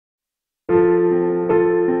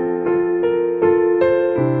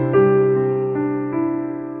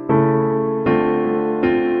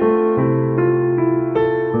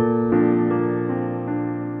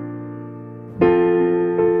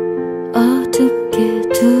어둡게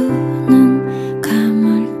두 눈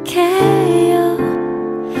감을게요.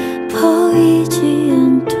 보이지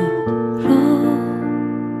않도록.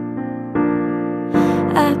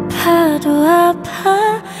 아파도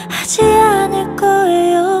아파하지 않을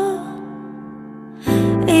거예요.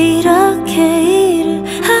 이렇게 이를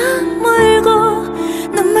악물고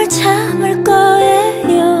눈물 참을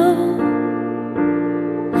거예요.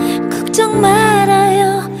 걱정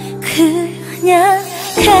말아요. 그냥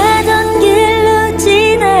가던 길로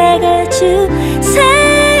지나가 주세요.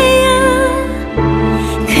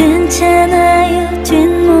 괜찮아요.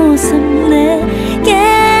 뒷모습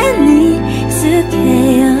내겐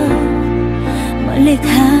익숙해요. 멀리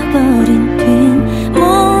가버린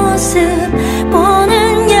뒷모습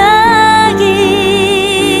보는 여긴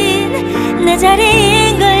내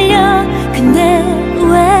자리인걸요. 근데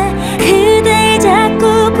왜 그댈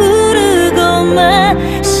자꾸 부르고만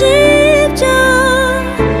싶죠.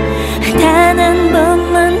 단 한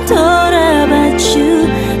번만 돌아봐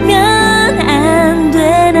주면 안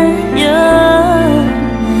되나요?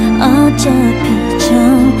 어차피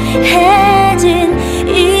정해진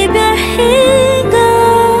이별인걸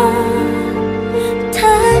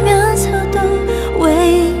달면서도 왜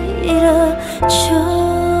이러죠?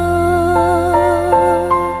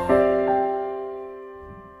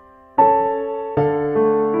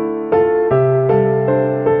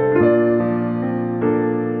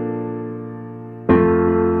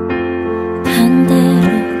 반대로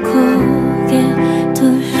고개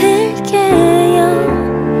돌릴게요.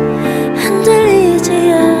 흔들리지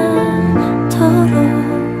않도록.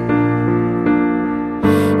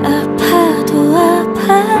 아파도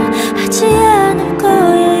아파하지 않을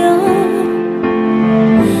거예요.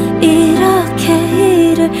 이렇게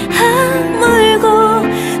이를 악물고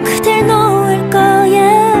그댈 놓을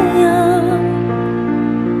거예요.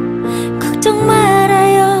 걱정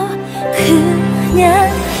말아요. 그냥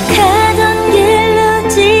가던 길로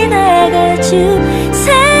지나가 주세요.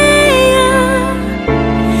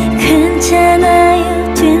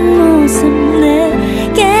 괜찮아요. 뒷모습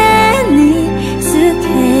내겐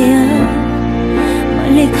익숙해요.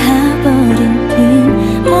 멀리 가버린